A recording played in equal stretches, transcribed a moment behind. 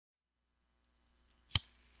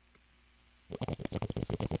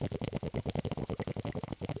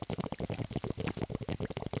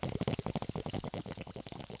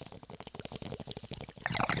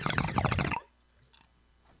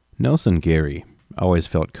Nelson Gary always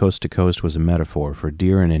felt Coast to Coast was a metaphor for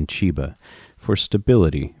Deeren and Chiba, for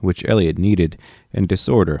stability, which Elliott needed, and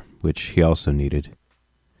disorder, which he also needed.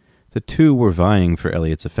 The two were vying for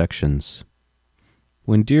Elliott's affections.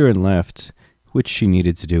 When Deeren left, which she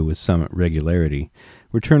needed to do with some regularity,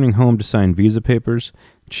 returning home to sign visa papers,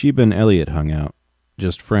 Chiba and Elliott hung out,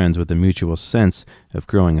 just friends with a mutual sense of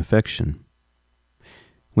growing affection.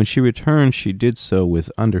 When she returned, she did so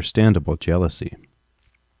with understandable jealousy.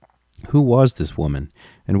 Who was this woman,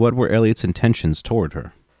 and what were Elliott's intentions toward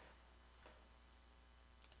her?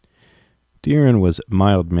 Deeren was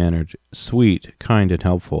mild-mannered, sweet, kind, and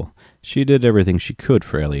helpful. She did everything she could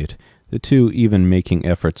for Elliott, the two even making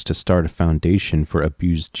efforts to start a foundation for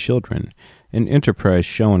abused children, an enterprise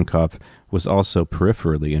Schoenkopf was also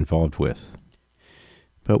peripherally involved with.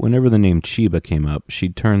 But whenever the name Chiba came up,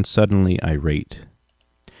 she'd turn suddenly irate.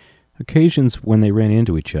 Occasions when they ran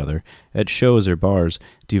into each other, at shows or bars,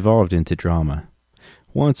 devolved into drama.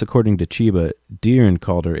 Once, according to Chiba, Deeren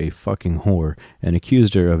called her a fucking whore and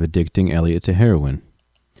accused her of addicting Elliott to heroin.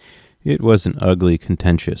 It was an ugly,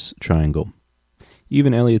 contentious triangle.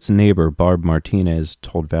 Even Elliott's neighbor, Barb Martinez,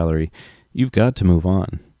 told Valerie, "You've got to move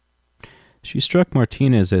on." She struck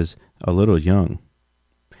Martinez as a little young.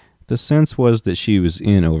 The sense was that she was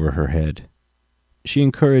in over her head. She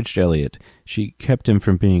encouraged Elliott. She kept him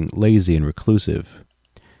from being lazy and reclusive,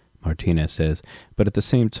 Martinez says, but at the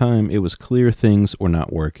same time it was clear things were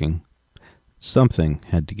not working. Something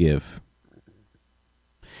had to give.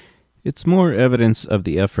 It's more evidence of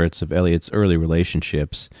the efforts of Elliott's early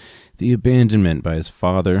relationships, the abandonment by his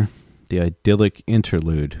father, the idyllic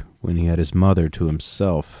interlude when he had his mother to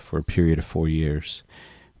himself for a period of 4 years,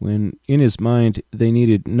 when in his mind they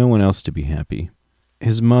needed no one else to be happy.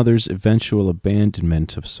 His mother's eventual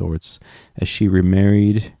abandonment of sorts as she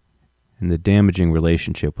remarried, and the damaging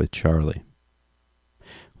relationship with Charlie.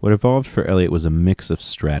 What evolved for Elliott was a mix of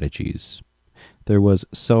strategies. There was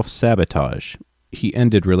self-sabotage. He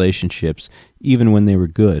ended relationships even when they were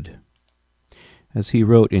good. As he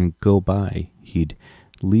wrote in Go By, he'd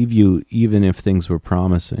leave you even if things were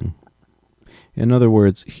promising. In other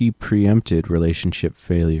words, he preempted relationship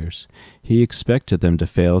failures. He expected them to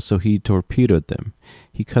fail, so he torpedoed them.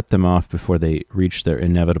 He cut them off before they reached their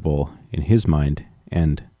inevitable, in his mind,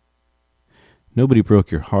 end. "Nobody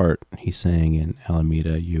broke your heart," he sang in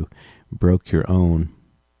Alameda. "You broke your own."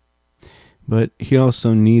 But he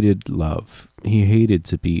also needed love. He hated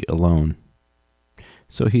to be alone.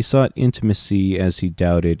 So he sought intimacy as he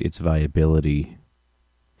doubted its viability.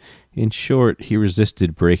 In short, he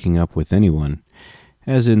resisted breaking up with anyone,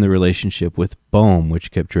 as in the relationship with Bohm,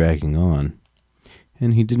 which kept dragging on.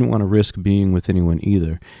 And he didn't want to risk being with anyone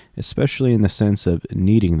either, especially in the sense of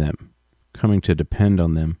needing them, coming to depend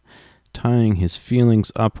on them, tying his feelings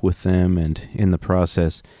up with them, and in the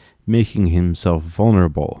process, making himself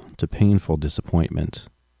vulnerable to painful disappointment.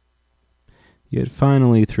 Yet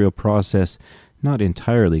finally, through a process not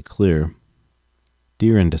entirely clear,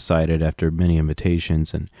 Deeren decided after many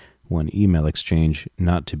invitations and one email exchange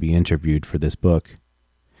not to be interviewed for this book.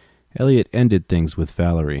 Elliott ended things with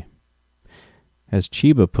Valerie. As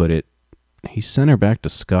Chiba put it, he sent her back to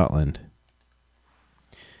Scotland.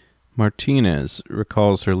 Martinez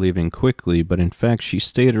recalls her leaving quickly, but in fact she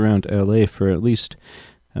stayed around L.A. for at least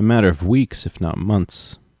a matter of weeks, if not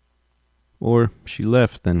months. Or she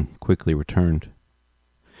left, then quickly returned.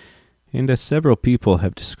 And as several people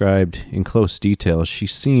have described in close detail, she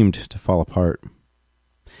seemed to fall apart.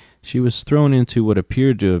 She was thrown into what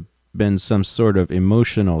appeared to have been some sort of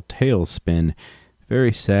emotional tailspin,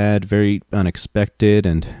 very sad, very unexpected,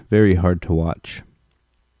 and very hard to watch.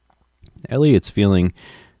 Elliott's feeling,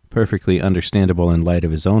 perfectly understandable in light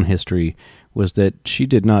of his own history, was that she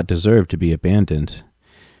did not deserve to be abandoned.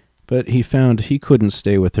 But he found he couldn't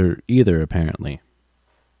stay with her either, apparently.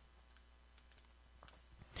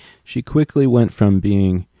 She quickly went from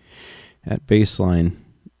being, at baseline,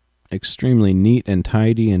 extremely neat and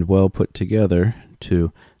tidy and well put together,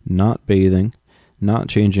 to not bathing, not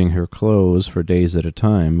changing her clothes for days at a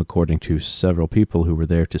time, according to several people who were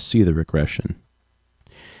there to see the regression.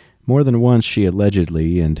 More than once she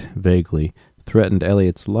allegedly and vaguely threatened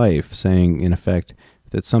Elliott's life, saying, in effect,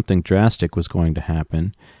 that something drastic was going to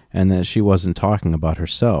happen, and that she wasn't talking about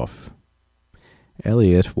herself.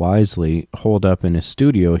 Elliott wisely holed up in a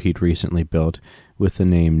studio he'd recently built with the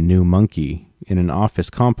name New Monkey in an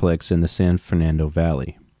office complex in the San Fernando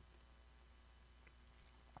Valley.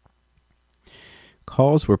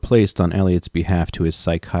 Calls were placed on Elliott's behalf to his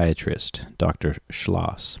psychiatrist, Dr.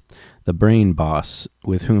 Schultz, the brain boss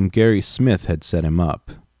with whom Gary Smith had set him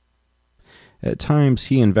up. At times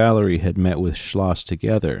he and Valerie had met with Schultz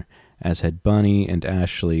together, as had Bunny and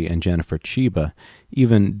Ashley and Jennifer Chiba,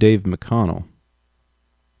 even Dave McConnell.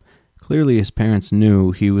 Clearly his parents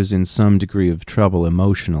knew he was in some degree of trouble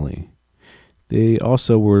emotionally. They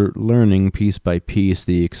also were learning piece by piece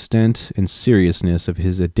the extent and seriousness of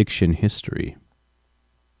his addiction history.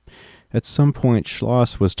 At some point,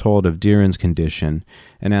 Schultz was told of Darren's condition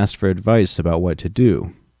and asked for advice about what to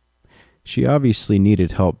do. She obviously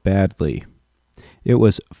needed help badly. It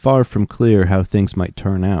was far from clear how things might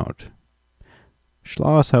turn out.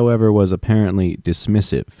 Schultz, however, was apparently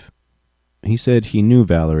dismissive. He said he knew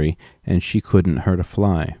Valerie, and she couldn't hurt a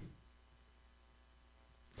fly.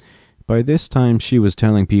 By this time, she was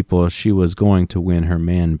telling people she was going to win her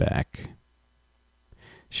man back.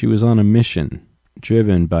 She was on a mission,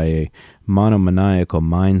 driven by a monomaniacal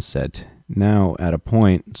mindset, now at a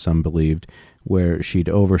point, some believed, where she'd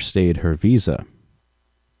overstayed her visa.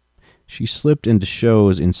 She slipped into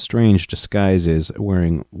shows in strange disguises,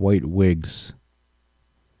 wearing white wigs.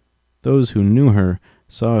 Those who knew her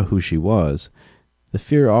saw who she was. The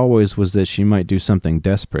fear always was that she might do something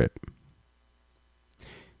desperate.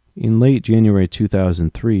 In late January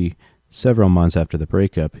 2003, several months after the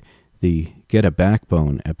breakup, the Get a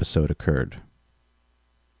Backbone episode occurred.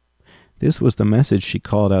 This was the message she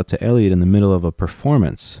called out to Elliott in the middle of a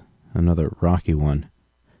performance, another rocky one,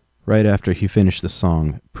 right after he finished the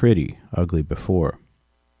song Pretty, Ugly Before.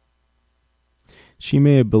 She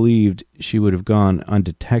may have believed she would have gone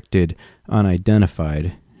undetected,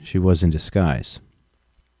 unidentified. She was in disguise.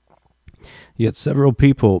 Yet several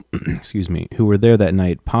people, who were there that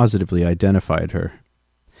night positively identified her.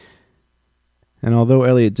 And although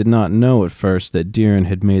Elliott did not know at first that Darren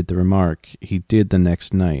had made the remark, he did the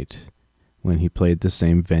next night, when he played the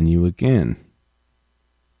same venue again.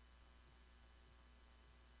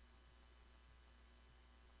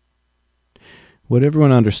 What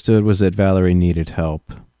everyone understood was that Valerie needed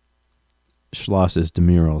help, Schloss's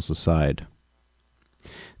demurrals aside.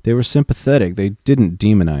 They were sympathetic. They didn't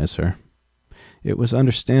demonize her. It was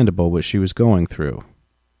understandable what she was going through.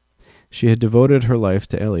 She had devoted her life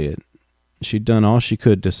to Elliott. She'd done all she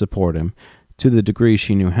could to support him, to the degree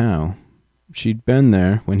she knew how. She'd been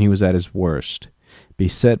there when he was at his worst,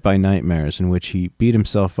 beset by nightmares in which he beat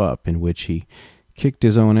himself up, in which he kicked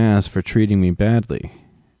his own ass for treating me badly,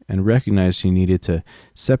 and recognized he needed to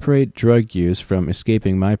separate drug use from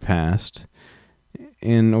escaping my past,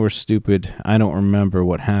 or stupid, I don't remember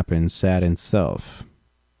what happened, sad in self.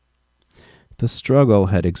 The struggle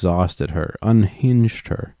had exhausted her, unhinged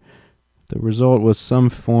her. The result was some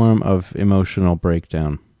form of emotional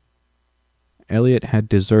breakdown. Elliott had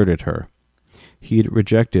deserted her. He'd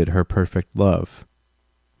rejected her perfect love.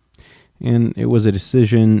 And it was a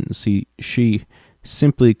decision she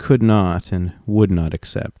simply could not and would not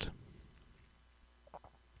accept.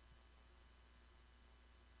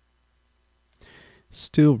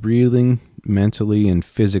 Still reeling mentally and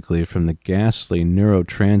physically from the ghastly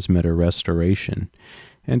neurotransmitter restoration,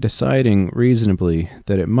 and deciding reasonably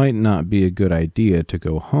that it might not be a good idea to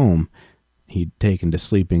go home, he'd taken to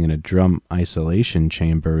sleeping in a drum isolation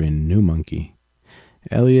chamber in New Monkey,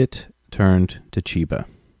 Elliott turned to Chiba.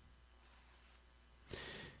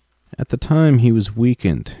 At the time he was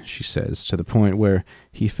weakened, she says, to the point where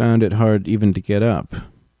he found it hard even to get up.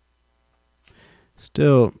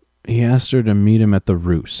 Still, he asked her to meet him at the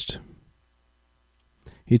Roost.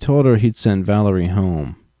 He told her he'd sent Valerie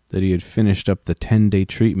home, that he had finished up the 10-day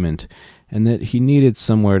treatment, and that he needed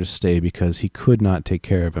somewhere to stay because he could not take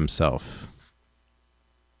care of himself.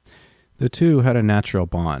 The two had a natural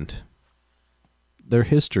bond. Their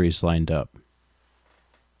histories lined up.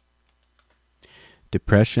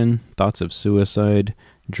 Depression, thoughts of suicide,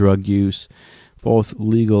 drug use, both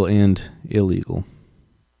legal and illegal.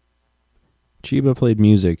 Chiba played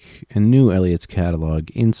music and knew Elliott's catalog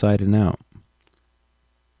inside and out.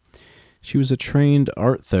 She was a trained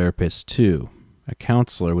art therapist, too, a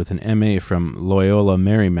counselor with an M.A. from Loyola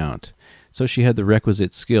Marymount, so she had the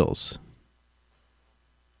requisite skills.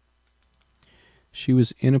 She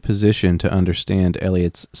was in a position to understand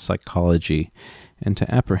Elliott's psychology and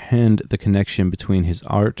to apprehend the connection between his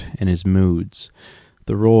art and his moods,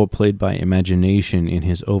 the role played by imagination in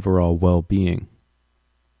his overall well-being.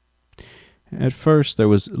 At first, there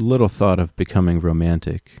was little thought of becoming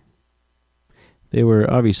romantic. They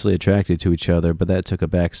were obviously attracted to each other, but that took a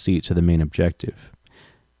back seat to the main objective.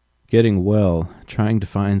 Getting well, trying to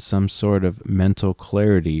find some sort of mental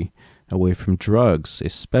clarity away from drugs,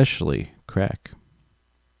 especially crack.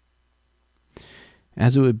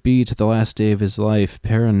 As it would be to the last day of his life,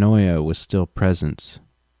 paranoia was still present.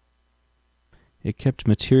 It kept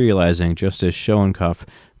materializing just as Schoenkampf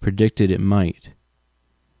predicted it might.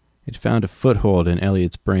 It found a foothold in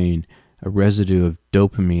Elliott's brain, a residue of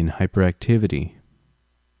dopamine hyperactivity.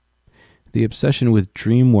 The obsession with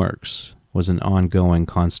DreamWorks was an ongoing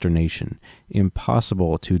consternation,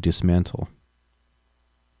 impossible to dismantle.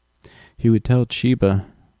 He would tell Chiba,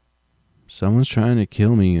 "Someone's trying to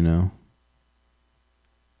kill me, you know."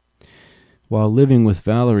 While living with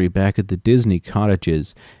Valerie back at the Disney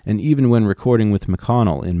cottages, and even when recording with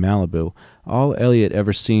McConnell in Malibu, all Elliott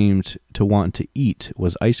ever seemed to want to eat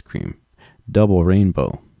was ice cream, double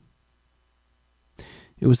rainbow.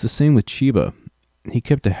 It was the same with Chiba. He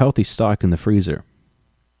kept a healthy stock in the freezer.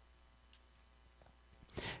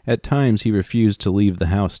 At times he refused to leave the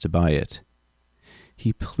house to buy it.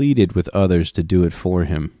 He pleaded with others to do it for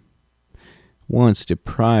him. Once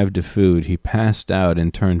deprived of food, he passed out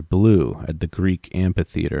and turned blue at the Greek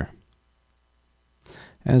amphitheater.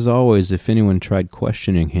 As always, if anyone tried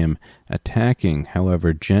questioning him, attacking,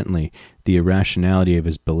 however gently, the irrationality of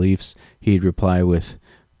his beliefs, he'd reply with,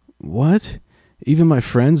 "What? Even my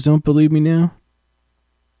friends don't believe me now?"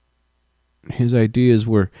 His ideas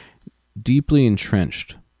were deeply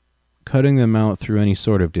entrenched. Cutting them out through any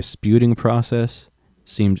sort of disputing process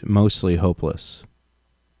seemed mostly hopeless.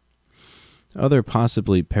 Other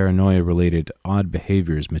possibly paranoia-related odd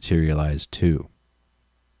behaviors materialized too.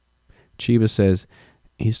 Chiba says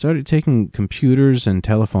he started taking computers and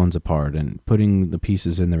telephones apart and putting the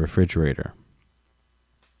pieces in the refrigerator.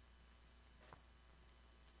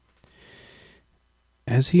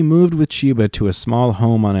 As he moved with Chiba to a small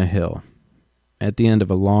home on a hill, at the end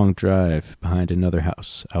of a long drive behind another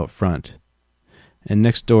house out front, and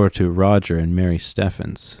next door to Roger and Mary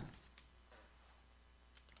Steffens.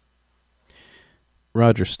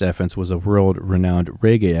 Roger Steffens was a world-renowned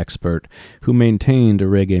reggae expert who maintained a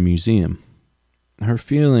reggae museum. Her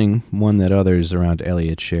feeling, one that others around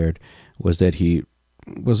Elliott shared, was that he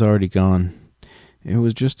was already gone. It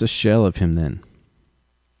was just a shell of him then.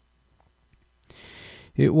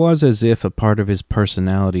 It was as if a part of his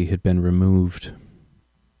personality had been removed.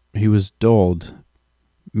 He was dulled,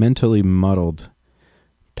 mentally muddled,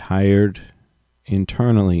 tired,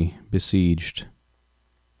 internally besieged.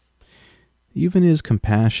 Even his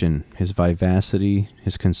compassion, his vivacity,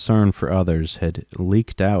 his concern for others had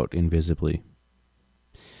leaked out invisibly.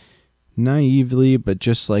 Naively, but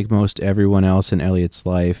just like most everyone else in Elliott's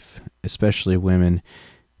life, especially women,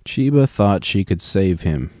 Chiba thought she could save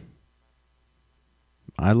him.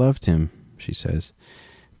 "I loved him," she says,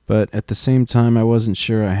 "but at the same time I wasn't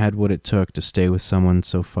sure I had what it took to stay with someone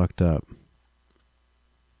so fucked up."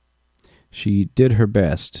 She did her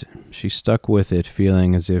best. She stuck with it,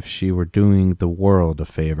 feeling as if she were doing the world a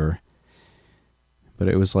favor. But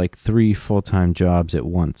it was like 3 full-time jobs at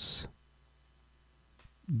once.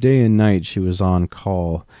 Day and night she was on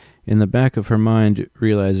call, in the back of her mind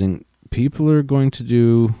realizing people are going to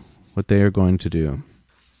do what they are going to do.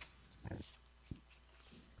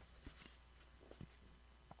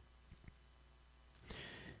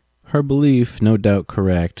 Her belief, no doubt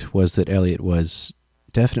correct, was that Elliott was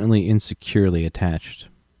definitely insecurely attached.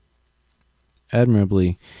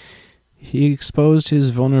 Admirably, he exposed his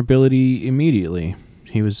vulnerability immediately.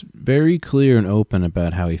 He was very clear and open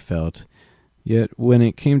about how he felt, yet when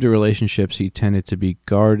it came to relationships he tended to be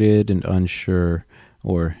guarded and unsure,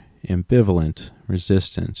 or ambivalent,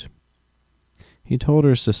 resistant. He told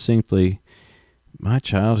her succinctly, "My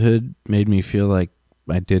childhood made me feel like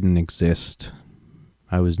I didn't exist.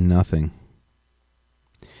 I was nothing."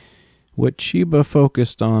 What Chiba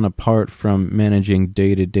focused on, apart from managing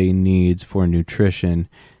day-to-day needs for nutrition,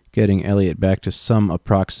 getting Elliott back to some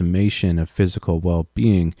approximation of physical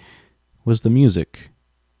well-being, was the music,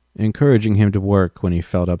 encouraging him to work when he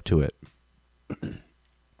felt up to it.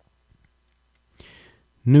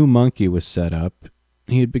 New Monkey was set up.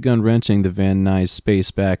 He had begun renting the Van Nuys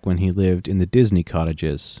space back when he lived in the Disney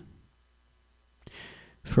cottages.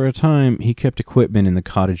 For a time, he kept equipment in the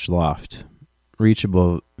cottage loft,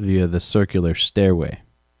 reachable via the circular stairway.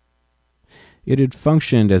 It had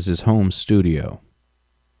functioned as his home studio.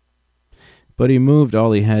 But he moved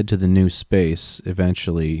all he had to the new space,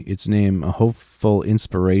 eventually, its name a hopeful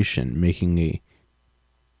inspiration, making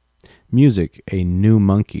music a new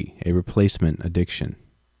monkey, a replacement addiction.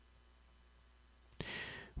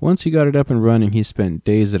 Once he got it up and running, he spent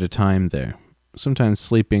days at a time there, sometimes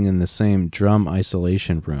sleeping in the same drum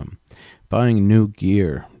isolation room, buying new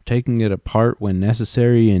gear, taking it apart when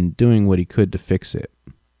necessary, and doing what he could to fix it.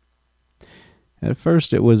 At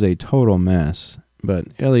first it was a total mess, but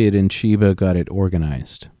Elliott and Chiba got it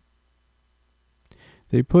organized.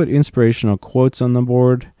 They put inspirational quotes on the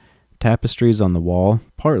board, tapestries on the wall,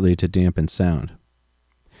 partly to dampen sound.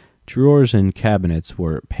 Drawers and cabinets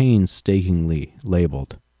were painstakingly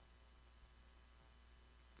labeled.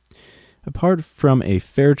 Apart from a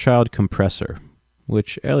Fairchild compressor,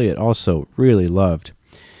 which Elliott also really loved,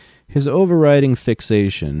 his overriding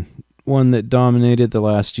fixation, one that dominated the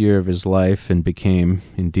last year of his life and became,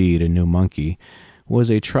 indeed, a new monkey, was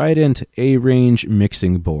a Trident A-range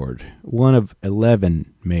mixing board, one of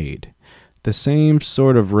 11 made, the same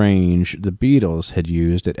sort of range the Beatles had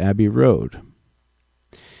used at Abbey Road.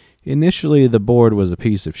 Initially, the board was a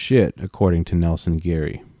piece of shit, according to Nelson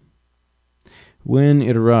Geary. When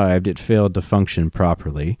it arrived, it failed to function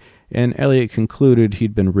properly, and Elliott concluded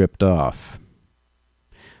he'd been ripped off.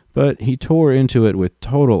 But he tore into it with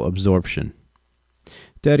total absorption,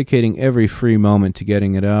 dedicating every free moment to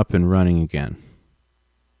getting it up and running again.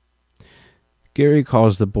 Geary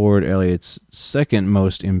calls the board Elliott's second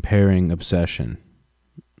most impairing obsession,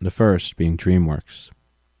 the first being DreamWorks.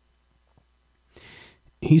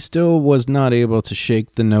 He still was not able to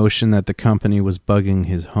shake the notion that the company was bugging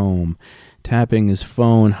his home, tapping his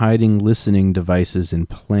phone, hiding listening devices in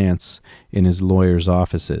plants in his lawyer's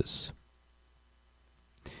offices.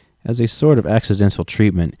 As a sort of accidental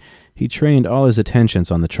treatment, he trained all his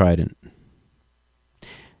attentions on the Trident.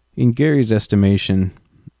 In Gary's estimation,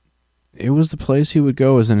 it was the place he would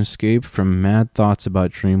go as an escape from mad thoughts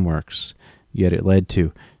about DreamWorks, yet it led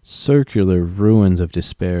to circular ruins of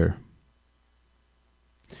despair.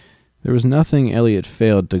 There was nothing Elliott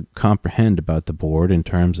failed to comprehend about the board in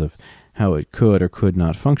terms of how it could or could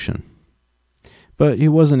not function. But he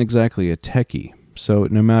wasn't exactly a techie, so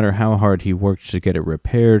no matter how hard he worked to get it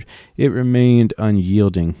repaired, it remained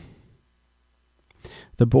unyielding.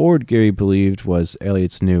 The board, Gary believed, was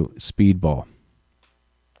Elliott's new speedball.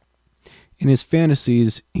 In his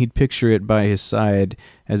fantasies, he'd picture it by his side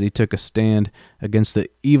as he took a stand against the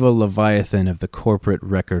evil leviathan of the corporate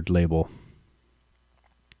record label.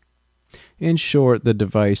 In short, the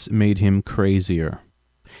device made him crazier.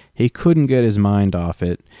 He couldn't get his mind off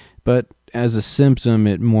it, but as a symptom,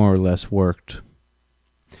 it more or less worked.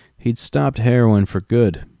 He'd stopped heroin for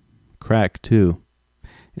good, crack too,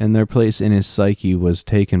 and their place in his psyche was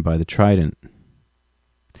taken by the Trident.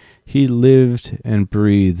 He lived and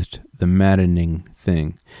breathed the maddening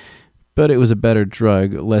thing, but it was a better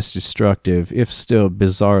drug, less destructive, if still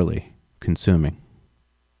bizarrely consuming.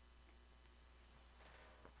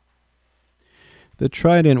 The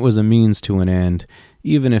Trident was a means to an end,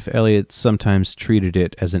 even if Elliott sometimes treated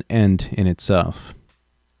it as an end in itself.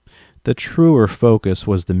 The truer focus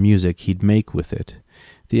was the music he'd make with it,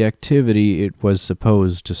 the activity it was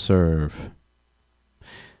supposed to serve.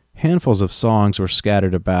 Handfuls of songs were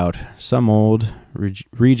scattered about, some old,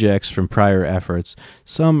 rejects from prior efforts,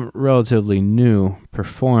 some relatively new,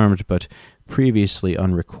 performed but previously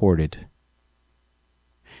unrecorded.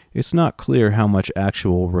 It's not clear how much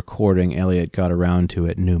actual recording Elliott got around to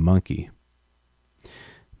at New Monkey.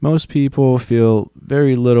 Most people feel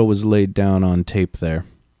very little was laid down on tape there.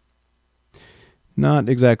 Not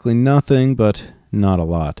exactly nothing, but not a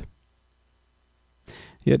lot.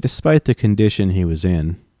 Yet despite the condition he was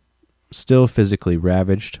in, still physically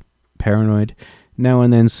ravaged, paranoid, now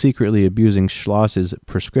and then secretly abusing Schloss's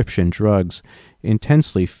prescription drugs,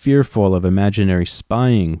 intensely fearful of imaginary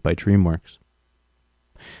spying by DreamWorks,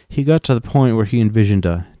 he got to the point where he envisioned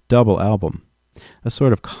a double album, a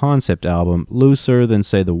sort of concept album, looser than,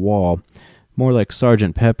 say, The Wall, more like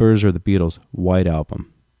Sgt. Pepper's or the Beatles' White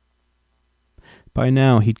Album. By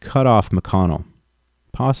now, he'd cut off McConnell,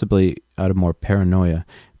 possibly out of more paranoia,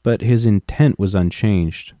 but his intent was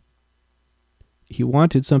unchanged. He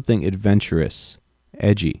wanted something adventurous,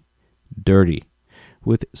 edgy, dirty,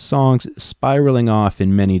 with songs spiraling off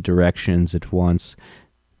in many directions at once,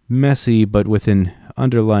 messy but with an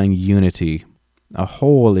underlying unity, a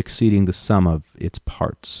whole exceeding the sum of its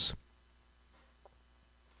parts.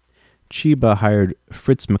 Chiba hired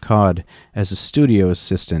Fritz McCod as a studio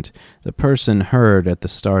assistant, the person heard at the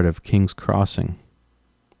start of King's Crossing.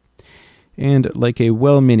 And like a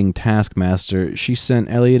well-meaning taskmaster, she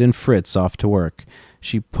sent Elliott and Fritz off to work.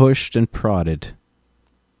 She pushed and prodded.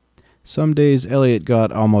 Some days Elliott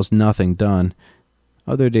got almost nothing done.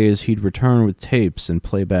 Other days he'd return with tapes and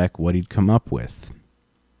play back what he'd come up with.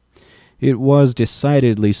 It was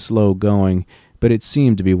decidedly slow going, but it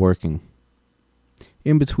seemed to be working.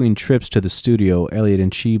 In between trips to the studio, Elliott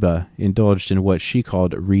and Chiba indulged in what she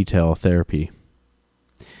called retail therapy.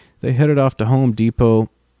 They headed off to Home Depot,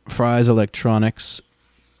 Fry's Electronics,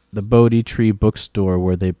 the Bodhi Tree bookstore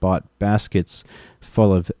where they bought baskets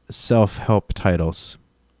full of self-help titles.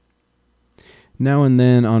 Now and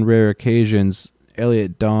then, on rare occasions,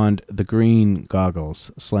 Elliott donned the green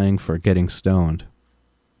goggles, slang for getting stoned.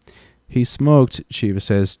 He smoked, Chiba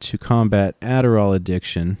says, to combat Adderall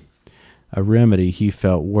addiction, a remedy he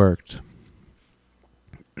felt worked.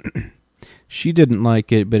 She didn't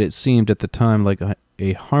like it, but it seemed at the time like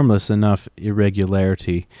a harmless enough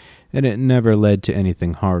irregularity, and it never led to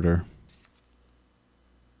anything harder.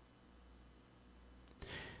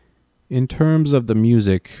 In terms of the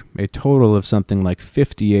music, a total of something like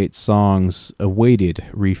 58 songs awaited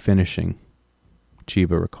refinishing,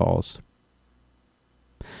 Chiba recalls.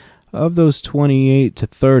 Of those, 28 to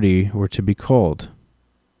 30 were to be culled.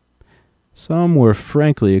 Some were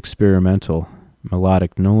frankly experimental,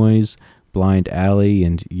 melodic noise, blind alley,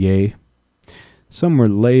 and yay. Some were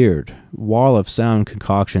layered, wall of sound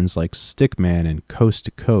concoctions like Stickman and Coast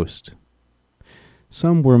to Coast.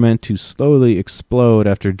 Some were meant to slowly explode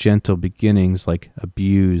after gentle beginnings like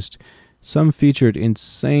Abused. Some featured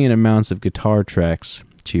insane amounts of guitar tracks,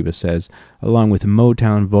 Chiba says, along with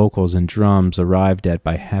Motown vocals and drums arrived at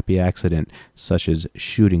by happy accident, such as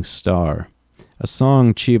Shooting Star, a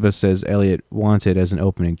song Chiba says Elliott wanted as an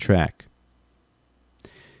opening track.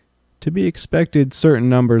 To be expected, certain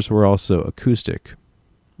numbers were also acoustic.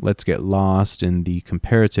 Let's Get Lost in the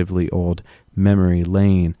comparatively old Memory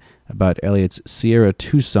Lane about Elliott's Sierra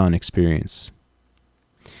Tucson experience.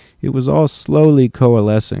 It was all slowly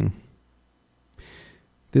coalescing.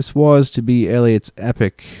 This was to be Elliott's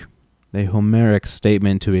epic, a Homeric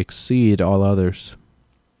statement to exceed all others.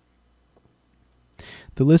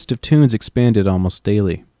 The list of tunes expanded almost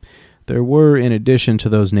daily. There were, in addition to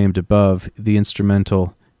those named above, the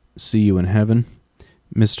instrumental See You in Heaven,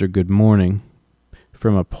 Mr. Good Morning,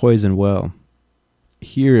 From a Poison Well,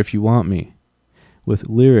 Here If You Want Me, with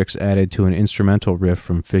lyrics added to an instrumental riff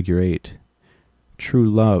from Figure 8, True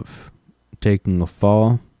Love, Taking a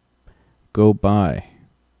Fall, Go By,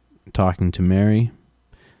 Talking to Mary,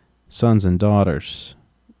 Sons and Daughters,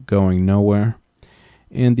 Going Nowhere,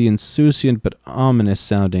 and the insouciant but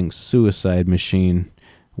ominous-sounding Suicide Machine,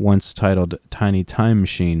 once titled Tiny Time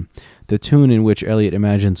Machine, the tune in which Elliott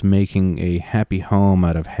imagines making a happy home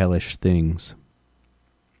out of hellish things.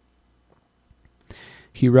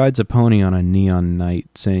 He rides a pony on a neon night,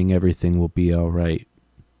 saying everything will be all right.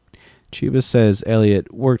 Chiba says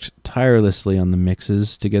Elliott worked tirelessly on the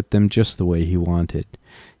mixes to get them just the way he wanted.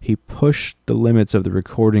 He pushed the limits of the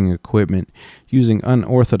recording equipment using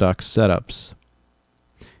unorthodox setups.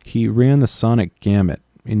 He ran the sonic gamut,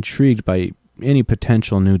 intrigued by any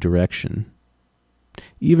potential new direction.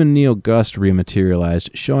 Even Neil Gust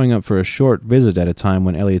rematerialized, showing up for a short visit at a time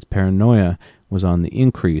when Elliott's paranoia was on the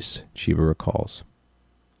increase, Chiba recalls.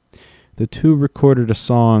 The two recorded a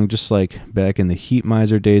song just like back in the Heat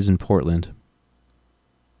Miser days in Portland.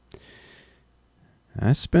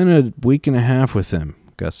 I spent a week and a half with him,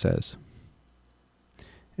 Gus says.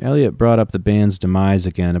 Elliott brought up the band's demise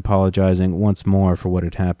again, apologizing once more for what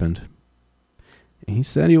had happened. He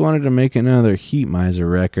said he wanted to make another Heat Miser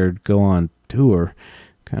record, go on tour.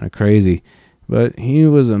 Kind of crazy. But he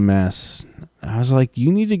was a mess. I was like,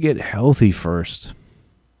 you need to get healthy first.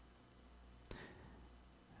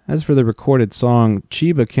 As for the recorded song,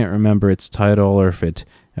 Chiba can't remember its title or if it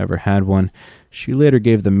ever had one. She later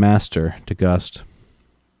gave the master to Gust.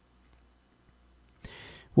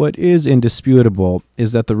 What is indisputable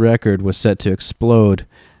is that the record was set to explode,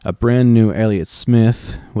 a brand new Elliott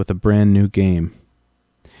Smith with a brand new game.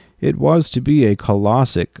 It was to be a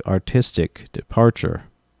colossal artistic departure.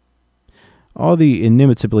 All the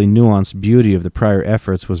inimitably nuanced beauty of the prior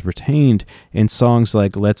efforts was retained in songs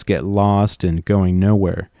like Let's Get Lost and Going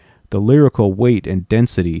Nowhere, the lyrical weight and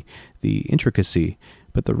density, the intricacy,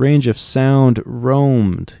 but the range of sound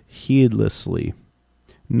roamed heedlessly,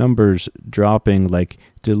 numbers dropping like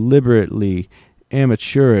deliberately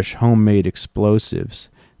amateurish homemade explosives,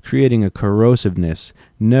 creating a corrosiveness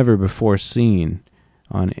never before seen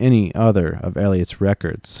on any other of Elliott's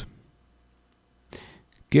records.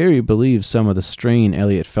 Gary believes some of the strain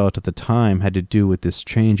Elliott felt at the time had to do with this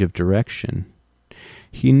change of direction.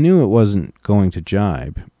 He knew it wasn't going to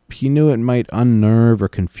jibe. He knew it might unnerve or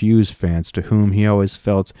confuse fans to whom he always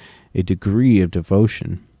felt a degree of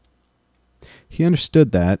devotion. He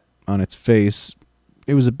understood that, on its face,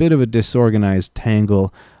 it was a bit of a disorganized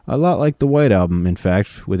tangle, a lot like the White Album, in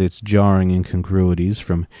fact, with its jarring incongruities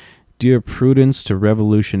from Dear Prudence to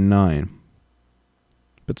Revolution 9.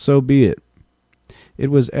 But so be it. It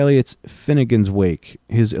was Elliott's Finnegan's Wake,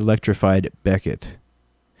 his electrified Beckett.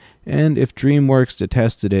 And if DreamWorks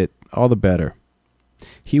detested it, all the better.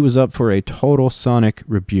 He was up for a total sonic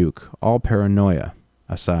rebuke, all paranoia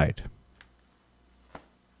aside.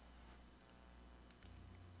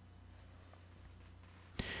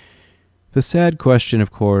 The sad question, of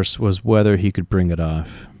course, was whether he could bring it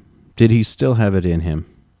off. Did he still have it in him?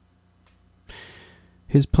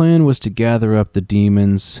 His plan was to gather up the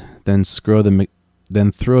demons, then throw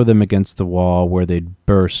them against the wall where they'd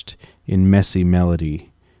burst in messy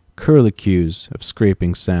melody, curlicues of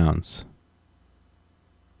scraping sounds.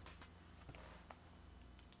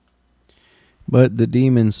 But the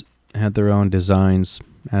demons had their own designs,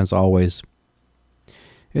 as always.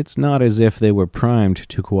 It's not as if they were primed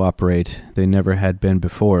to cooperate. They never had been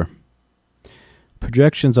before.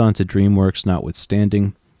 Projections onto DreamWorks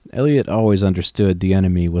notwithstanding, Elliott always understood the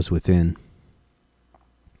enemy was within.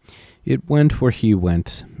 It went where he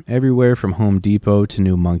went, everywhere from Home Depot to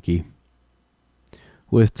New Monkey.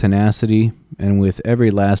 With tenacity, and with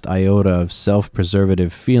every last iota of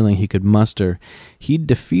self-preservative feeling he could muster, he'd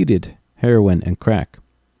defeated heroin and crack.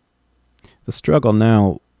 The struggle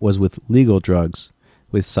now was with legal drugs,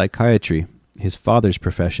 with psychiatry, his father's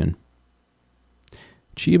profession.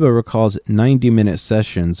 Chiba recalls 90-minute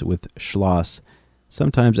sessions with Schultz,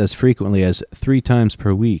 sometimes as frequently as 3 times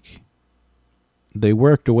per week. They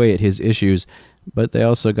worked away at his issues, but they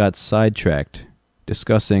also got sidetracked,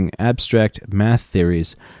 discussing abstract math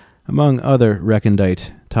theories, among other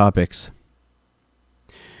recondite topics.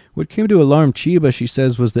 What came to alarm Chiba, she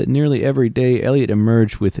says, was that nearly every day Elliott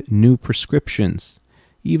emerged with new prescriptions,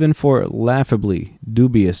 even for laughably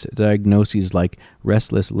dubious diagnoses like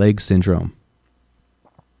restless leg syndrome.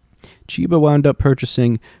 Chiba wound up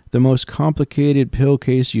purchasing the most complicated pill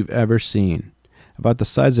case you've ever seen, about the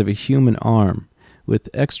size of a human arm, with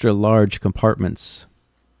extra large compartments.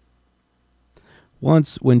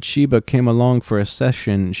 Once, when Chiba came along for a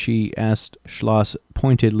session, she asked Schultz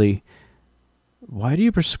pointedly, "Why do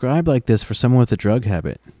you prescribe like this for someone with a drug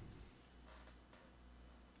habit?"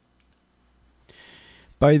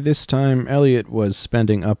 By this time, Elliott was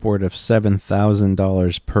spending upward of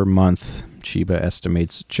 $7,000 per month, Chiba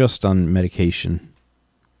estimates, just on medication.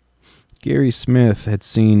 Gary Smith had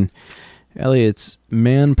seen Elliott's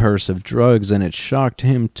man purse of drugs, and it shocked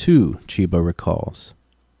him too, Chiba recalls.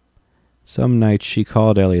 Some nights she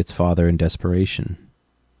called Elliott's father in desperation.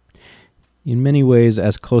 In many ways,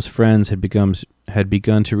 as close friends had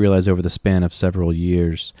begun to realize over the span of several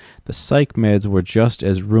years, the psych meds were just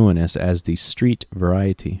as ruinous as the street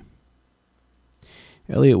variety.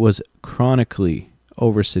 Elliott was chronically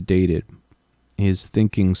oversedated, his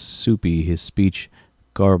thinking soupy, his speech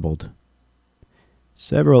garbled.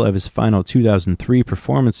 Several of his final 2003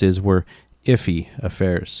 performances were iffy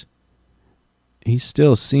affairs. He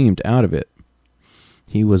still seemed out of it.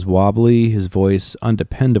 He was wobbly, his voice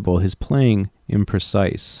undependable, his playing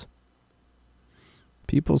imprecise.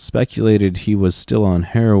 People speculated he was still on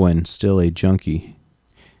heroin, still a junkie.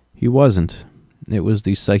 He wasn't. It was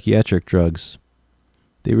the psychiatric drugs.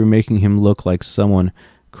 They were making him look like someone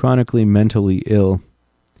chronically mentally ill,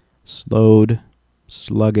 slowed,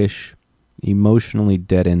 sluggish, emotionally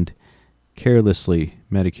deadened, carelessly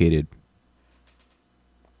medicated.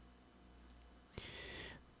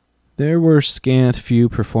 There were scant few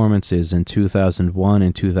performances in 2001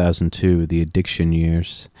 and 2002, the addiction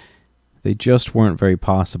years. They just weren't very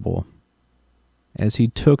possible. As he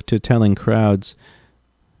took to telling crowds,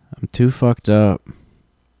 "I'm too fucked up."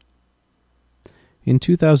 In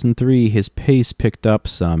 2003, his pace picked up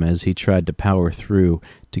some as he tried to power through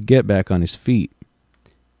to get back on his feet.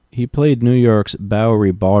 He played New York's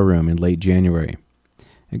Bowery Ballroom in late January,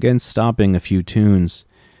 again stopping a few tunes.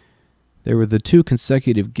 There were the 2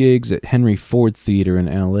 consecutive gigs at Henry Ford Theater in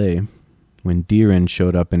L.A., when Deeren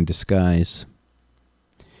showed up in disguise.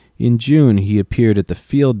 In June, he appeared at the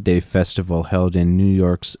Field Day Festival held in New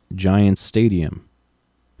York's Giants Stadium.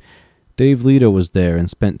 Dave Leto was there and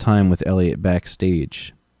spent time with Elliott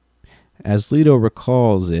backstage. As Leto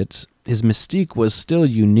recalls it, his mystique was still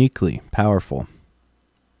uniquely powerful.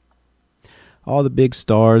 All the big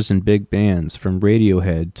stars and big bands, from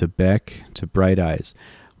Radiohead to Beck to Bright Eyes,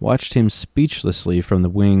 watched him speechlessly from the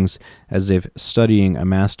wings as if studying a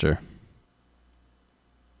master.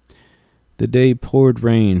 The day poured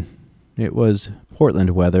rain. It was Portland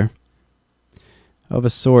weather, of a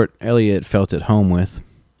sort Elliott felt at home with.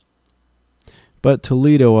 But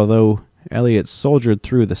Toledo, although Elliott soldiered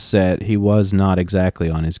through the set, he was not exactly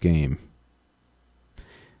on his game.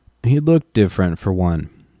 He looked different, for one.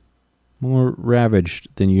 More ravaged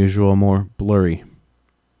than usual, more blurry.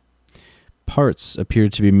 Parts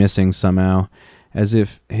appeared to be missing somehow, as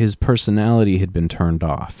if his personality had been turned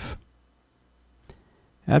off.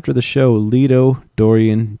 After the show, Leto,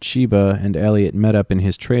 Dorian, Chiba, and Elliott met up in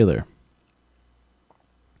his trailer.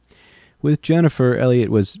 With Jennifer, Elliott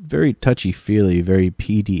was very touchy-feely, very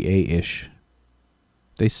PDA-ish.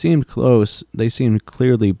 They seemed close, they seemed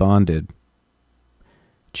clearly bonded.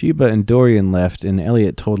 Chiba and Dorian left, and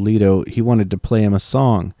Elliott told Leto he wanted to play him a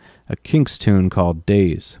song, a Kinks tune called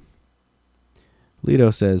Days.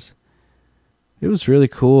 Leto says, "It was really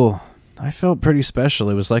cool. I felt pretty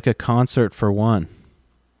special. It was like a concert for one.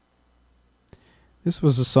 This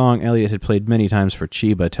was a song Elliott had played many times for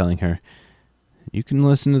Chiba, telling her, "You can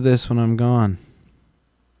listen to this when I'm gone."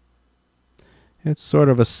 It's sort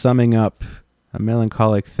of a summing up, a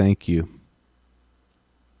melancholic thank you.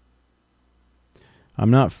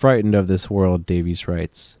 "I'm not frightened of this world," Davies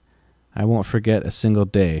writes. "I won't forget a single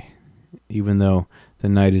day, even though the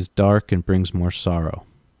night is dark and brings more sorrow."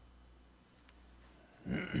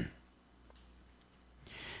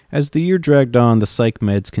 As the year dragged on, the psych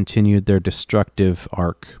meds continued their destructive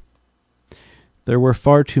arc. There were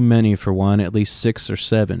far too many for one, at least 6 or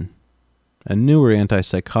 7. A newer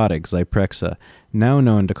antipsychotic, Zyprexa, now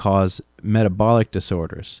known to cause metabolic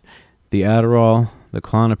disorders. The Adderall, the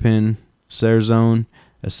Klonopin, Serzone,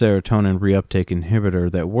 a serotonin reuptake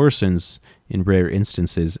inhibitor that worsens, in rare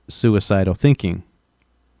instances, suicidal thinking.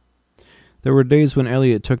 There were days when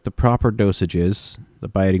Elliott took the proper dosages,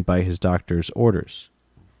 abiding by his doctor's orders.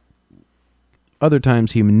 Other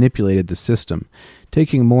times he manipulated the system,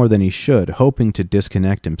 taking more than he should, hoping to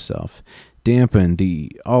disconnect himself, dampen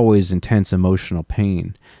the always intense emotional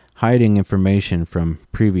pain, hiding information from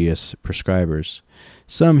previous prescribers.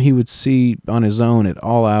 Some he would see on his own at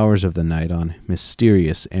all hours of the night on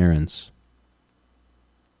mysterious errands.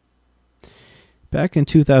 Back in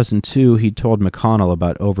 2002, he told McConnell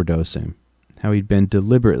about overdosing, how he'd been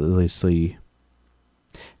deliberately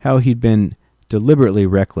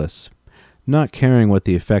reckless, not caring what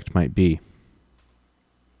the effect might be.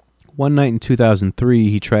 One night in 2003,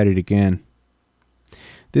 he tried it again.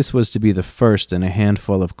 This was to be the first in a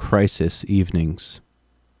handful of crisis evenings.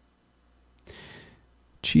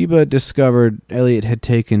 Chiba discovered Elliott had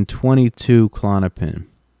taken 22 Klonopin.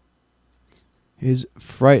 His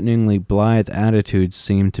frighteningly blithe attitude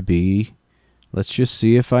seemed to be, "Let's just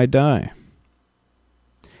see if I die."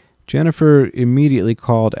 Jennifer immediately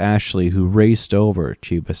called Ashley, who raced over,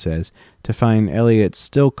 Chiba says, to find Elliott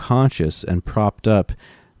still conscious and propped up,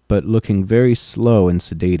 but looking very slow and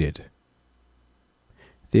sedated.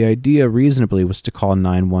 The idea reasonably was to call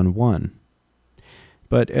 911.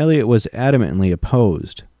 But Elliott was adamantly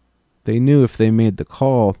opposed. They knew if they made the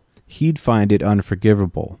call, he'd find it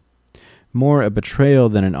unforgivable. More a betrayal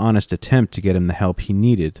than an honest attempt to get him the help he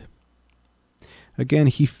needed. Again,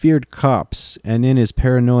 he feared cops, and in his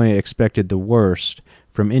paranoia expected the worst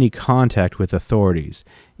from any contact with authorities,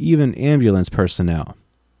 even ambulance personnel.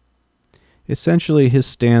 Essentially, his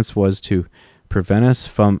stance was to prevent us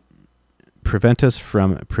from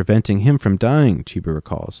preventing him from dying, Chiba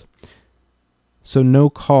recalls. So no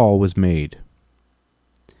call was made.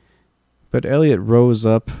 But Elliott rose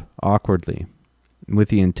up awkwardly, with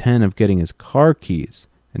the intent of getting his car keys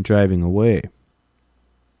and driving away.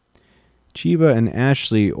 Chiba and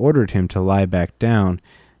Ashley ordered him to lie back down,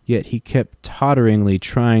 yet he kept totteringly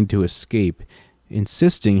trying to escape,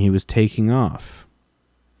 insisting he was taking off.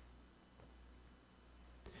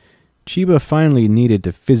 Chiba finally needed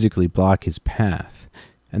to physically block his path,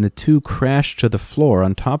 and the two crashed to the floor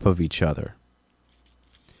on top of each other.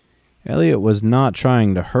 Elliott was not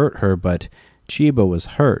trying to hurt her, but Chiba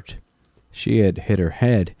was hurt. She had hit her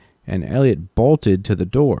head, and Elliott bolted to the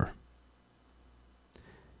door.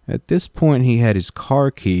 At this point, he had his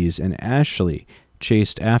car keys, and Ashley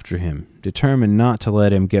chased after him, determined not to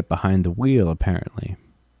let him get behind the wheel, apparently.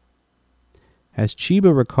 As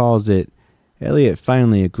Chiba recalls it, Elliott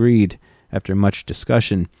finally agreed, after much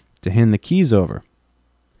discussion, to hand the keys over.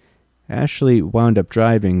 Ashley wound up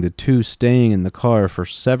driving, the two staying in the car for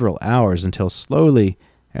several hours until slowly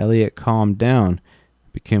Elliott calmed down,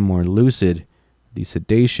 became more lucid, the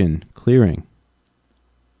sedation clearing.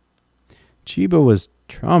 Chiba was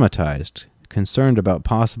traumatized, concerned about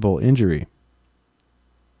possible injury.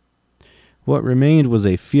 What remained was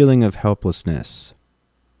a feeling of helplessness.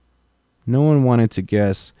 No one wanted to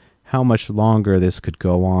guess how much longer this could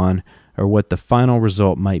go on or what the final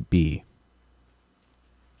result might be.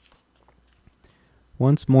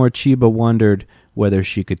 Once more, Chiba wondered whether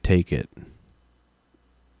she could take it.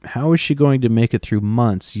 How was she going to make it through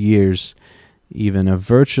months, years, even a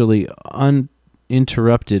virtually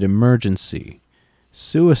uninterrupted emergency?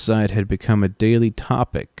 Suicide had become a daily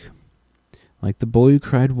topic. Like the boy who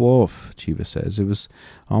cried wolf, Chiba says. It was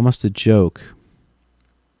almost a joke.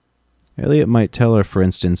 Elliott might tell her, for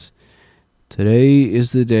instance, "Today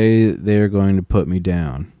is the day they are going to put me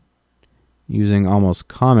down," using almost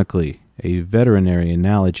comically a veterinary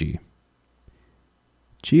analogy.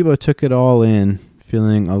 Chiba took it all in,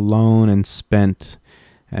 feeling alone and spent,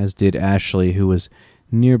 as did Ashley, who was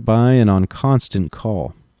nearby and on constant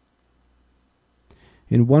call.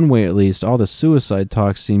 In one way, at least, all the suicide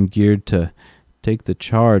talk seemed geared to take the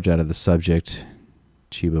charge out of the subject,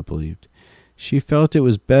 Chiba believed. She felt it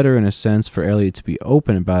was better in a sense for Elliott to be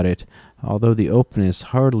open about it, although the openness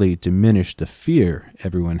hardly diminished the fear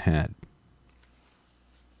everyone had.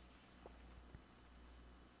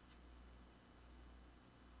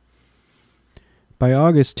 By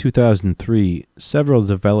August 2003, several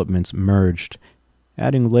developments merged,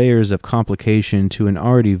 adding layers of complication to an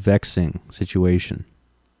already vexing situation.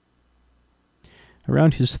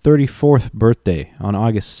 Around his 34th birthday, on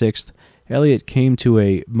August 6th, Elliott came to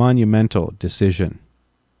a monumental decision.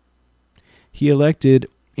 He elected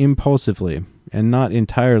impulsively, and not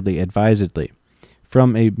entirely advisedly,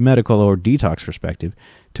 from a medical or detox perspective,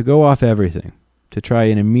 to go off everything, to try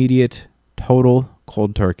an immediate, total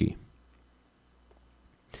cold turkey.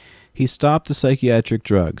 He stopped the psychiatric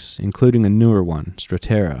drugs, including a newer one,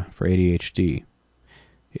 Strattera, for ADHD.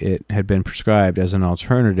 It had been prescribed as an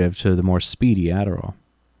alternative to the more speedy Adderall.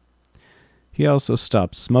 He also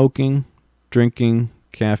stopped smoking, drinking,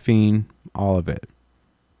 caffeine, all of it.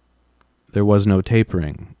 There was no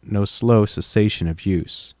tapering, no slow cessation of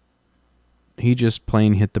use. He just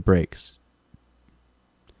plain hit the brakes.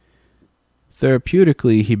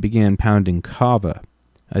 Therapeutically, he began pounding kava,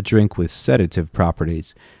 a drink with sedative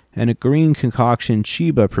properties, and a green concoction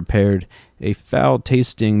Chiba prepared, a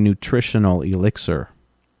foul-tasting nutritional elixir.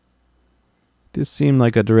 This seemed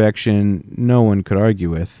like a direction no one could argue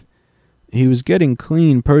with. He was getting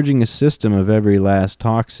clean, purging his system of every last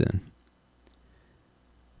toxin.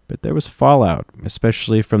 But there was fallout,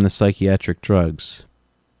 especially from the psychiatric drugs.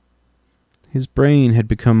 His brain had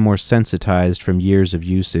become more sensitized from years of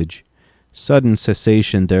usage. Sudden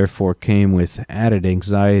cessation therefore came with added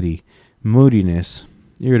anxiety, moodiness,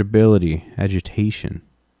 irritability, agitation.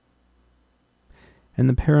 And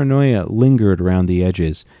the paranoia lingered around the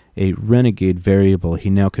edges, a renegade variable he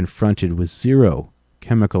now confronted with zero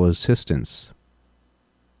chemical assistance.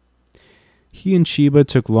 He and Chiba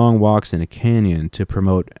took long walks in a canyon to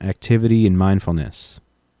promote activity and mindfulness.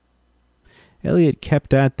 Elliott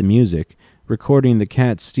kept at the music, recording the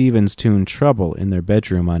Cat Stevens tune Trouble in their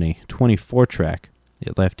bedroom on a 24-track,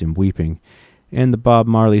 it left him weeping, and the Bob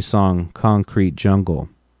Marley song Concrete Jungle.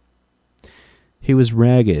 He was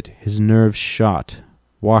ragged, his nerves shot,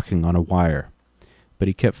 walking on a wire, but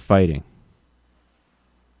he kept fighting.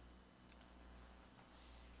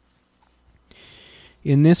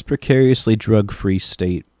 In this precariously drug-free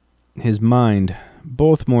state, his mind,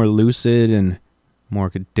 both more lucid and more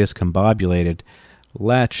discombobulated,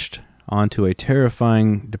 latched onto a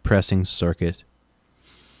terrifying, depressing circuit.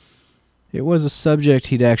 It was a subject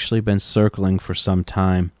he'd actually been circling for some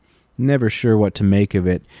time, never sure what to make of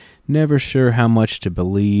it, never sure how much to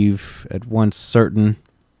believe, at once certain,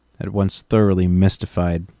 at once thoroughly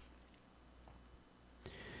mystified.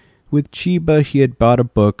 With Chiba, he had bought a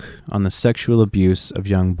book on the sexual abuse of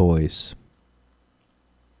young boys.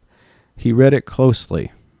 He read it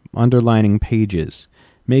closely, underlining pages,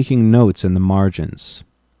 making notes in the margins.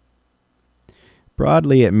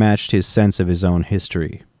 Broadly, it matched his sense of his own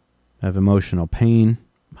history, of emotional pain,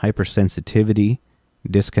 hypersensitivity,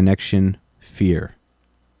 disconnection, fear.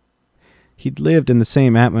 He'd lived in the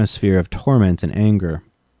same atmosphere of torment and anger.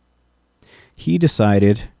 He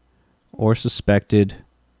decided, or suspected,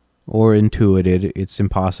 or intuited, it's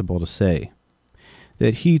impossible to say,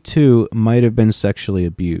 that he too might have been sexually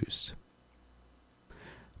abused.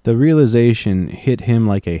 The realization hit him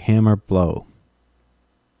like a hammer blow.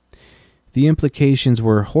 The implications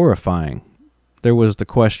were horrifying. There was the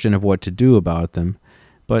question of what to do about them,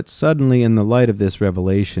 but suddenly in the light of this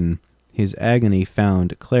revelation, his agony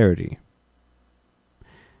found clarity.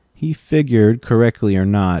 He figured, correctly or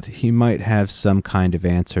not, he might have some kind of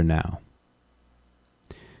answer now.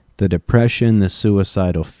 The depression, the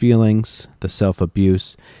suicidal feelings, the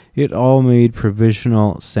self-abuse, it all made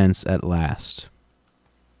provisional sense at last.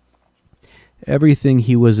 Everything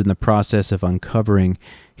he was in the process of uncovering,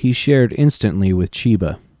 he shared instantly with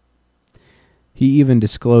Chiba. He even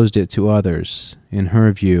disclosed it to others, in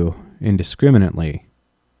her view, indiscriminately.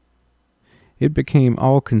 It became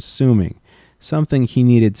all-consuming, something he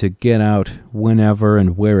needed to get out whenever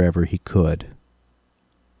and wherever he could.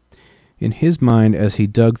 In his mind, as he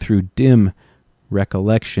dug through dim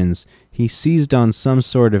recollections, he seized on some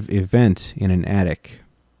sort of event in an attic.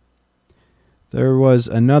 There was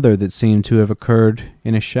another that seemed to have occurred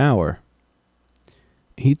in a shower.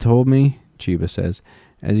 He told me, Chiba says,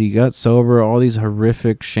 as he got sober, all these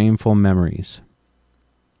horrific, shameful memories.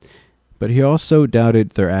 But he also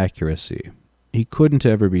doubted their accuracy. He couldn't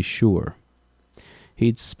ever be sure.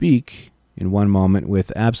 He'd speak, in one moment,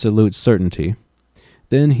 with absolute certainty.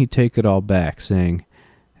 Then he'd take it all back, saying,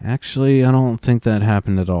 "Actually, I don't think that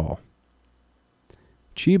happened at all."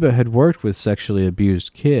 Chiba had worked with sexually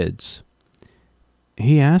abused kids.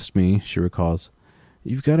 He asked me, she recalls,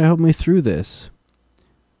 "You've got to help me through this."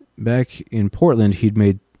 Back in Portland, he'd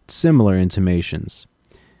made similar intimations.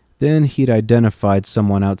 Then he'd identified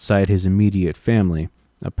someone outside his immediate family,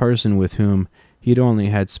 a person with whom he'd only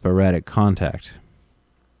had sporadic contact.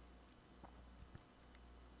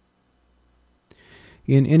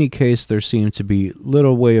 In any case, there seemed to be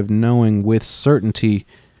little way of knowing with certainty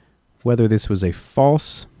whether this was a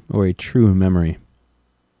false or a true memory.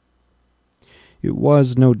 It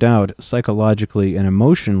was, no doubt, psychologically and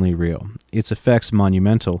emotionally real, its effects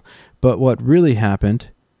monumental, but what really happened,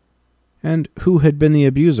 and who had been the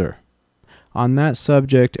abuser? On that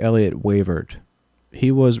subject, Elliott wavered. He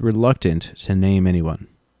was reluctant to name anyone.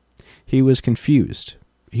 He was confused.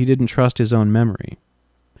 He didn't trust his own memory.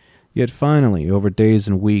 Yet finally, over days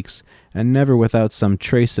and weeks, and never without some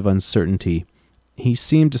trace of uncertainty, he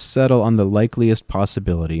seemed to settle on the likeliest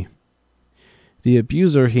possibility. The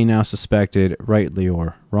abuser he now suspected, rightly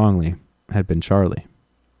or wrongly, had been Charlie.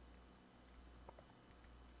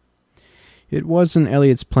 It wasn't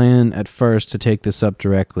Elliott's plan at first to take this up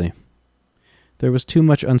directly. There was too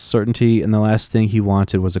much uncertainty, and the last thing he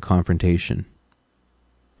wanted was a confrontation.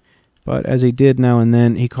 But as he did now and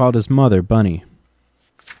then, he called his mother Bunny.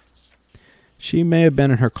 She may have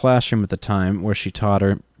been in her classroom at the time, where she taught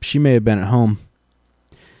her. She may have been at home.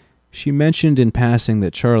 She mentioned in passing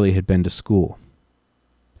that Charlie had been to school.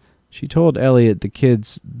 She told Elliott the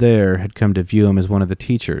kids there had come to view him as one of the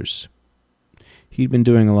teachers. He'd been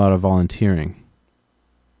doing a lot of volunteering.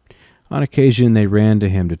 On occasion, they ran to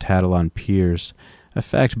him to tattle on peers, a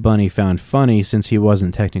fact Bunny found funny since he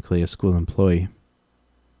wasn't technically a school employee.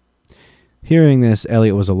 Hearing this,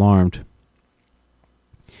 Elliott was alarmed.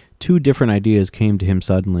 Two different ideas came to him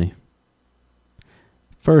suddenly.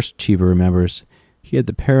 First, Chiba remembers, he had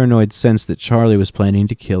the paranoid sense that Charlie was planning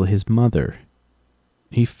to kill his mother.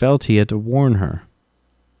 He felt he had to warn her.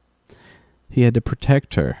 He had to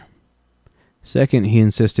protect her. Second, he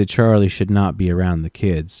insisted Charlie should not be around the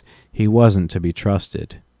kids. He wasn't to be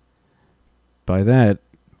trusted. By that,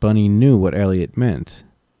 Bunny knew what Elliott meant.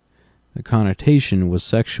 The connotation was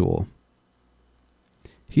sexual.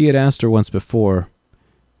 He had asked her once before,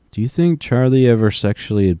 "Do you think Charlie ever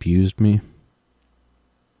sexually abused me?"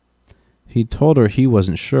 He'd told her he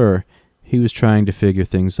wasn't sure. He was trying to figure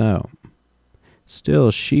things out.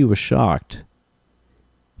 Still, she was shocked.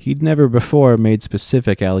 He'd never before made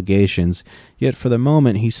specific allegations, yet for the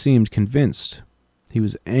moment he seemed convinced. He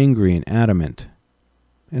was angry and adamant.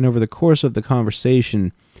 And over the course of the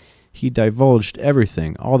conversation, he divulged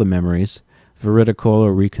everything, all the memories, veridical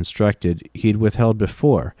or reconstructed, he'd withheld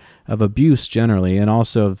before, of abuse generally, and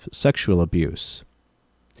also of sexual abuse.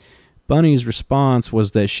 Bunny's response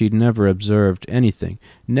was that she'd never observed anything,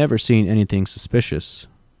 never seen anything suspicious.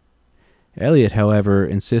 Elliott, however,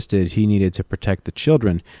 insisted he needed to protect the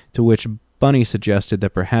children, to which Bunny suggested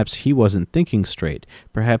that perhaps he wasn't thinking straight,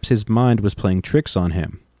 perhaps his mind was playing tricks on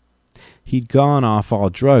him. He'd gone off all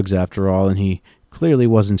drugs after all, and he clearly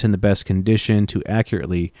wasn't in the best condition to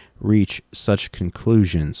accurately reach such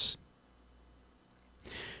conclusions.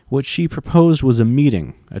 What she proposed was a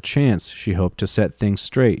meeting, a chance, she hoped, to set things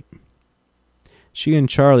straight. She and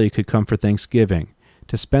Charlie could come for Thanksgiving,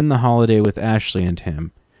 to spend the holiday with Ashley and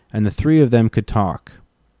him, and the three of them could talk.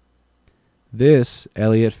 This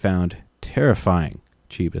Elliott found terrifying,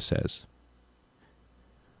 Chiba says.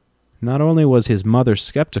 Not only was his mother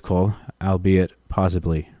skeptical, albeit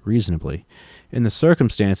possibly reasonably, in the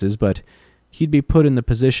circumstances, but he'd be put in the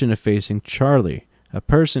position of facing Charlie, a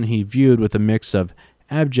person he viewed with a mix of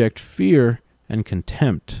abject fear and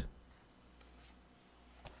contempt.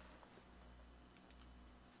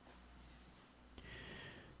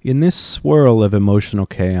 In this swirl of emotional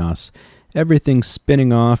chaos, everything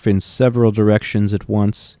spinning off in several directions at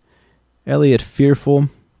once, Elliott fearful,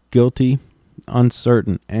 guilty,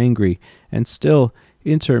 uncertain, angry, and still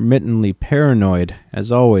intermittently paranoid,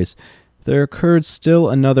 as always, there occurred still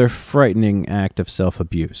another frightening act of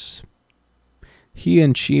self-abuse. He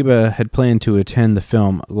and Chiba had planned to attend the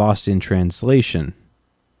film Lost in Translation.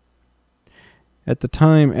 At the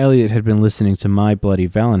time, Elliott had been listening to My Bloody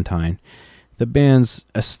Valentine, the band's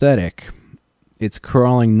aesthetic, its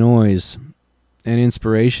crawling noise, and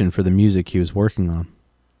inspiration for the music he was working on.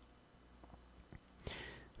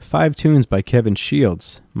 5 tunes by Kevin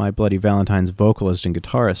Schultz, My Bloody Valentine's vocalist and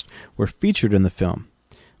guitarist, were featured in the film.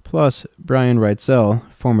 Plus, Brian Reitzel,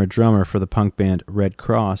 former drummer for the punk band Red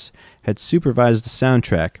Cross, had supervised the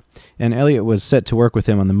soundtrack, and Elliott was set to work with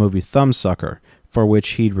him on the movie Thumbsucker, for which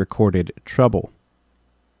he'd recorded Trouble.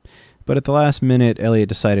 But at the last minute, Elliott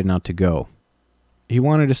decided not to go. He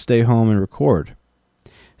wanted to stay home and record.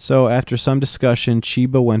 So after some discussion,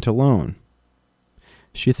 Chiba went alone.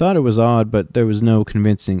 She thought it was odd, but there was no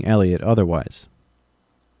convincing Elliott otherwise.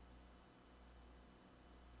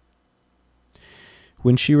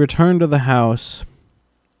 When she returned to the house,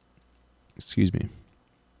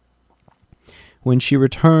 When she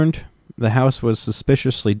returned, the house was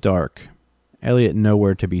suspiciously dark. Elliott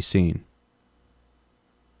nowhere to be seen.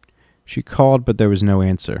 She called, but there was no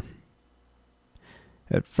answer.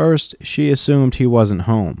 At first, she assumed he wasn't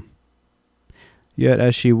home. Yet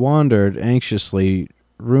as she wandered anxiously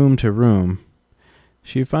room to room,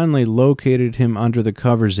 she finally located him under the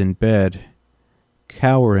covers in bed,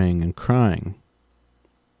 cowering and crying.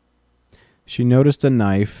 She noticed a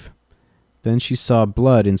knife, then she saw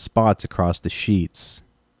blood in spots across the sheets.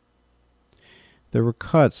 There were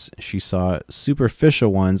cuts, she saw,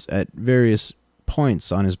 superficial ones at various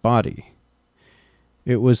points on his body.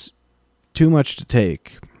 It was too much to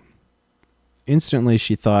take. Instantly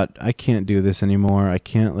she thought, I can't do this anymore. I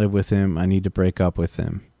can't live with him. I need to break up with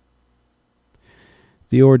him.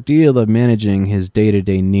 The ordeal of managing his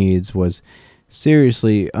day-to-day needs was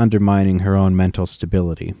seriously undermining her own mental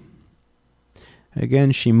stability.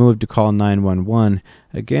 Again, she moved to call 911.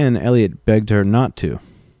 Again, Elliott begged her not to.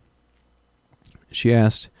 She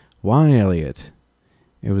asked, "Why, Elliott?"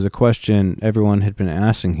 It was a question everyone had been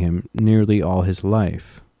asking him nearly all his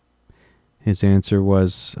life. His answer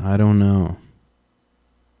was, "I don't know."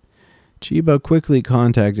 Chiba quickly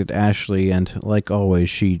contacted Ashley, and, like always,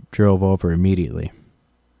 she drove over immediately.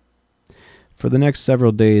 For the next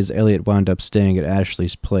several days, Elliott wound up staying at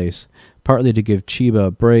Ashley's place, partly to give Chiba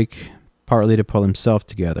a break, partly to pull himself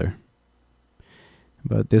together.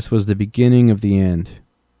 But this was the beginning of the end.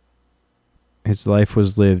 His life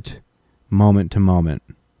was lived moment to moment.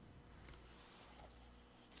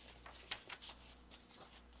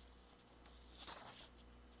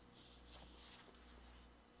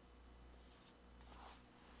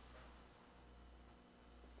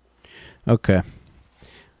 Okay.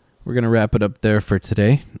 We're going to wrap it up there for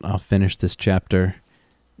today. I'll finish this chapter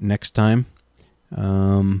next time.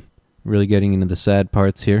 Really getting into the sad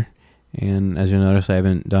parts here. And as you'll notice, I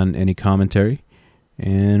haven't done any commentary.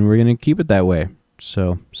 And we're going to keep it that way.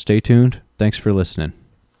 So stay tuned. Thanks for listening.